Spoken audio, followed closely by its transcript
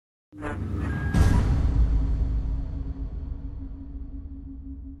My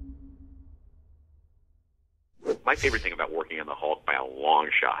favorite thing about working on the Hulk by a long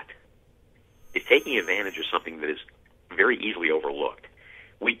shot is taking advantage of something that is very easily overlooked.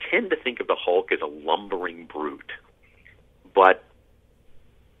 We tend to think of the Hulk as a lumbering brute, but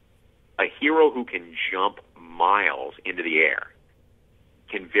a hero who can jump miles into the air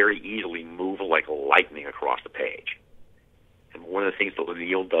can very easily move like lightning across the page. And one of the things that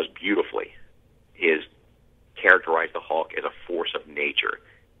Neil does beautifully is characterize the Hulk as a force of nature,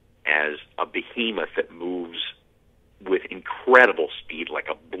 as a behemoth that moves with incredible speed like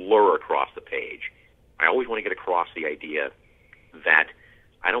a blur across the page. I always want to get across the idea that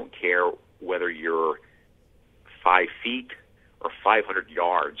I don't care whether you're 5 feet or 500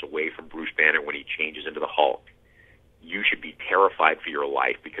 yards away from Bruce Banner when he changes into the Hulk. You should be terrified for your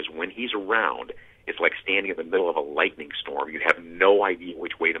life, because when he's around, it's like standing in the middle of a lightning storm. You have no idea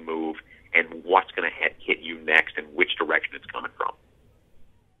which way to move and what's going to hit you next and which direction it's coming from.